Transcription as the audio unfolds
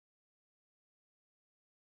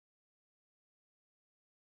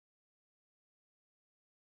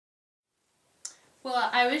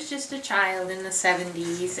Well, I was just a child in the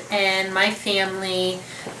 70s, and my family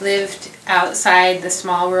lived outside the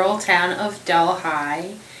small rural town of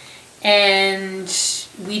Delhi, and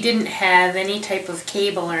we didn't have any type of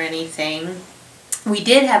cable or anything. We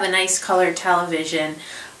did have a nice color television.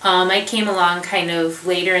 I came along kind of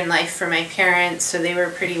later in life for my parents, so they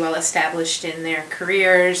were pretty well established in their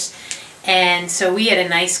careers, and so we had a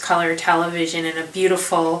nice color television and a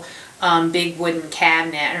beautiful big wooden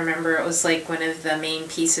cabinet. I remember it was like one of the main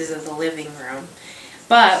pieces of the living room.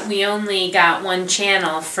 But we only got one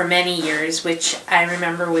channel for many years, which I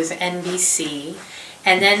remember was NBC.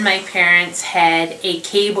 And then my parents had a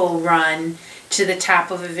cable run to the top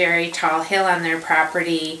of a very tall hill on their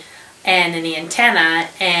property and an antenna.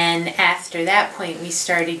 And after that point, we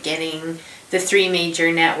started getting the three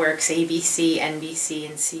major networks, ABC, NBC,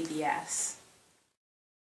 and CBS.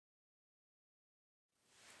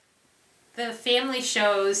 The family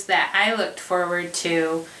shows that I looked forward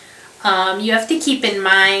to, you have to keep in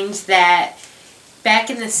mind that back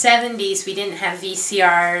in the 70s we didn't have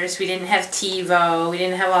VCRs, we didn't have TiVo, we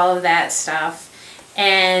didn't have all of that stuff.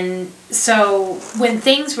 And so when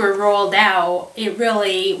things were rolled out, it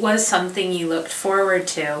really was something you looked forward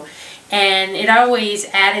to. And it always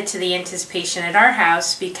added to the anticipation at our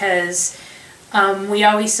house because we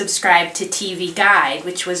always subscribed to TV Guide,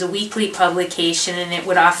 which was a weekly publication, and it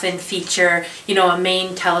would often feature, a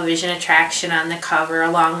main television attraction on the cover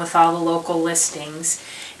along with all the local listings.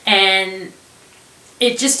 And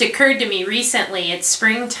it just occurred to me recently, it's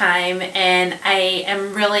springtime, and I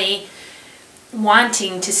am really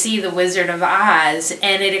wanting to see The Wizard of Oz,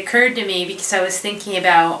 and it occurred to me because I was thinking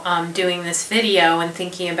about doing this video and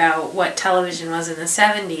thinking about what television was in the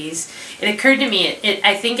 70s. It occurred to me,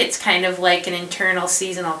 I think it's kind of like an internal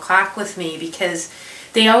seasonal clock with me, because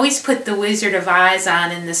they always put The Wizard of Oz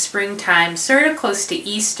on in the springtime, sort of close to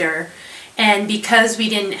Easter, and because we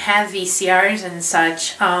didn't have VCRs and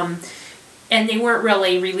such, and they weren't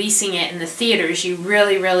really releasing it in the theaters, you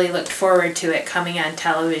really looked forward to it coming on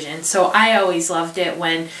television. So I always loved it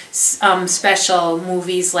when special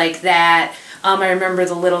movies like that. I remember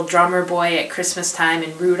The Little Drummer Boy at Christmas time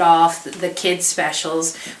and Rudolph, the kids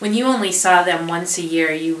specials. When you only saw them once a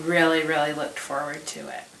year, you really looked forward to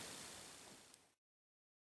it.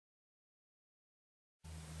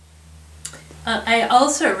 I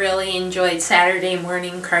also really enjoyed Saturday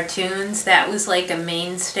morning cartoons. That was like a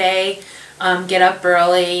mainstay. Get up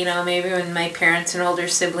early, maybe when my parents and older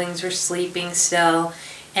siblings were sleeping still,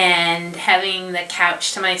 and having the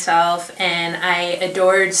couch to myself, and I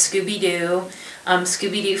adored Scooby-Doo.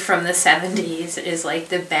 Scooby-Doo from the 70s is like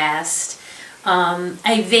the best. I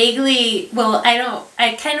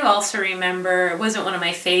kind of also remember, it wasn't one of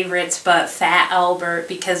my favorites, but Fat Albert,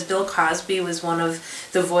 because Bill Cosby was one of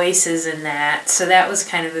the voices in that, so that was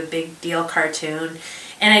kind of a big deal cartoon.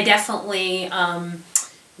 And I definitely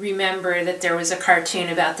remember that there was a cartoon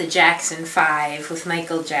about the Jackson 5 with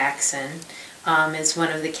Michael Jackson as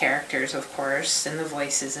one of the characters, of course, and the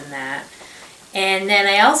voices in that. And then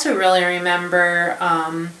I also really remember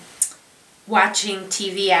watching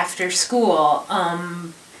TV after school.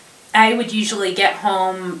 I would usually get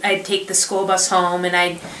home, I'd take the school bus home, and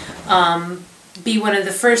I'd be one of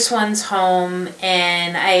the first ones home,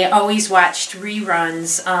 and I always watched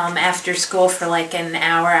reruns after school for like an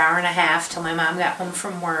hour and a half till my mom got home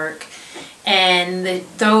from work. And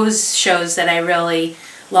those shows that I really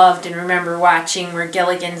loved and remember watching were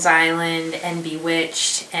Gilligan's Island and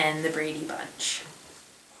Bewitched and The Brady Bunch.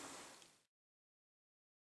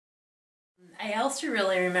 I also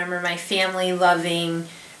really remember my family loving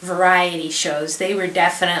variety shows. They were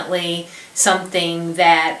definitely something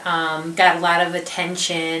that got a lot of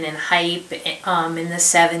attention and hype in the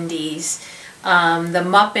 70s. The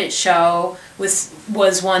Muppet Show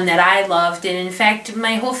was one that I loved, and in fact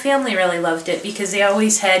my whole family really loved it because they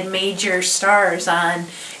always had major stars on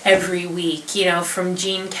every week, from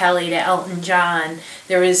Gene Kelly to Elton John.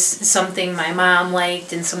 There was something my mom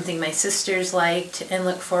liked and something my sisters liked and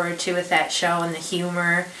looked forward to with that show, and the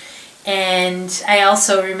humor. And I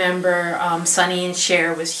also remember Sonny and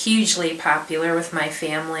Cher was hugely popular with my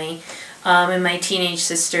family, and my teenage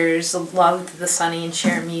sisters loved the Sonny and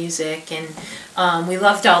Cher music, and we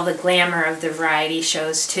loved all the glamour of the variety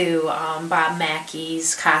shows too. Bob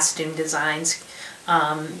Mackey's costume designs.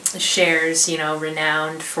 Cher's,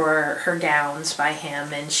 renowned for her gowns by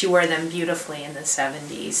him, and she wore them beautifully in the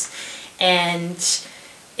 70s. And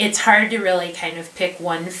it's hard to really kind of pick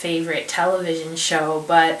one favorite television show,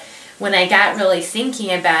 but when I got really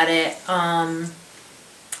thinking about it,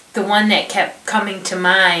 the one that kept coming to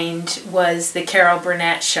mind was the Carol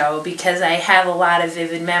Burnett show, because I have a lot of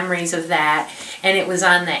vivid memories of that, and it was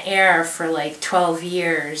on the air for like 12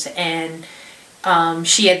 years, and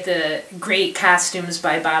she had the great costumes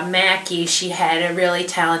by Bob Mackie. She had a really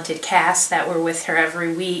talented cast that were with her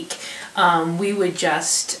every week. We would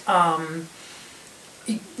just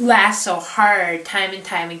laugh so hard time and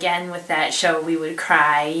time again with that show. We would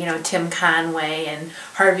cry. You know, Tim Conway and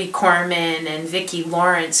Harvey Korman and Vicki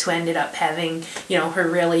Lawrence, who ended up having, you know, her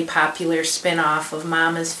really popular spin-off of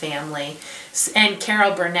Mama's Family. And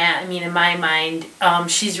Carol Burnett, I mean, in my mind,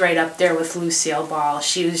 she's right up there with Lucille Ball.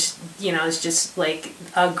 She was, you know, is just like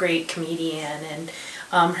a great comedian,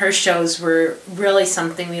 and her shows were really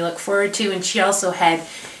something we look forward to. And she also had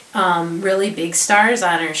really big stars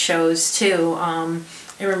on her shows too.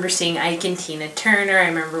 I remember seeing Ike and Tina Turner. I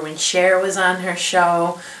remember when Cher was on her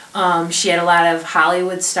show. She had a lot of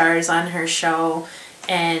Hollywood stars on her show,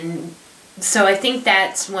 and so I think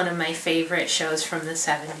that's one of my favorite shows from the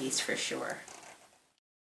 70s for sure.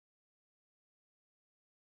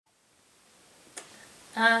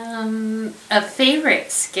 A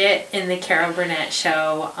favorite skit in the Carol Burnett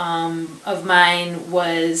show of mine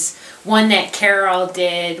was one that Carol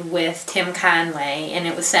did with Tim Conway, and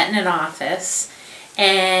it was set in an office,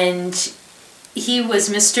 and he was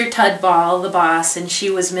Mr. Tudball, the boss, and she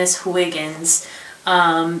was Miss Huygens,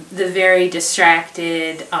 the very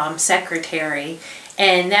distracted secretary,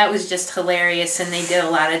 and that was just hilarious, and they did a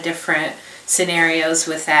lot of different scenarios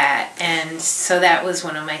with that, and so that was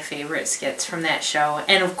one of my favorite skits from that show.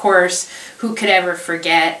 And of course, who could ever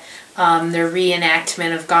forget their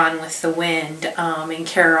reenactment of Gone with the Wind, and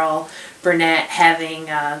Carol Burnett having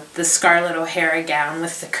the Scarlett O'Hara gown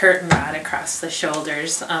with the curtain rod across the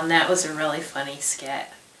shoulders. That was a really funny skit.